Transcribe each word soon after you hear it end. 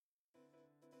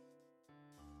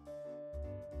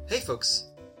Hey folks,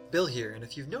 Bill here, and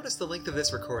if you've noticed the length of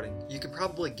this recording, you can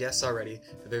probably guess already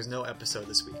that there's no episode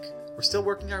this week. We're still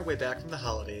working our way back from the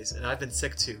holidays, and I've been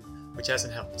sick too, which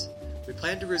hasn't helped. We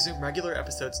plan to resume regular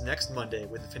episodes next Monday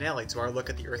with the finale to our look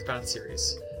at the Earthbound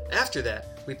series. After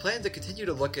that, we plan to continue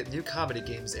to look at new comedy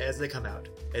games as they come out,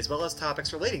 as well as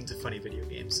topics relating to funny video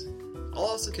games. I'll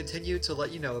also continue to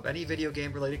let you know of any video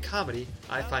game related comedy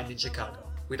I find in Chicago.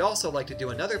 We'd also like to do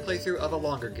another playthrough of a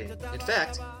longer game. In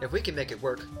fact, if we can make it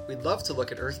work, we'd love to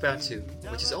look at Earthbound 2,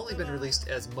 which has only been released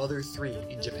as Mother 3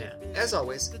 in Japan. As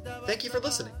always, thank you for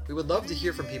listening. We would love to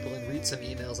hear from people and read some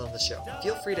emails on the show.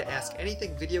 Feel free to ask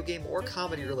anything video game or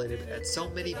comedy related at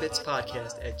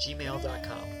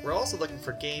somanybitspodcast@gmail.com. We're also looking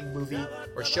for game, movie,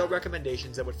 or show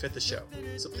recommendations that would fit the show,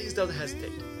 so please don't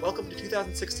hesitate. Welcome to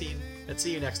 2016, and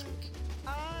see you next week.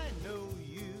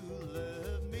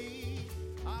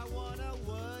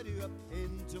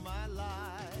 Into my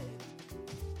life,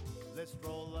 let's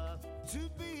roll up to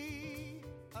be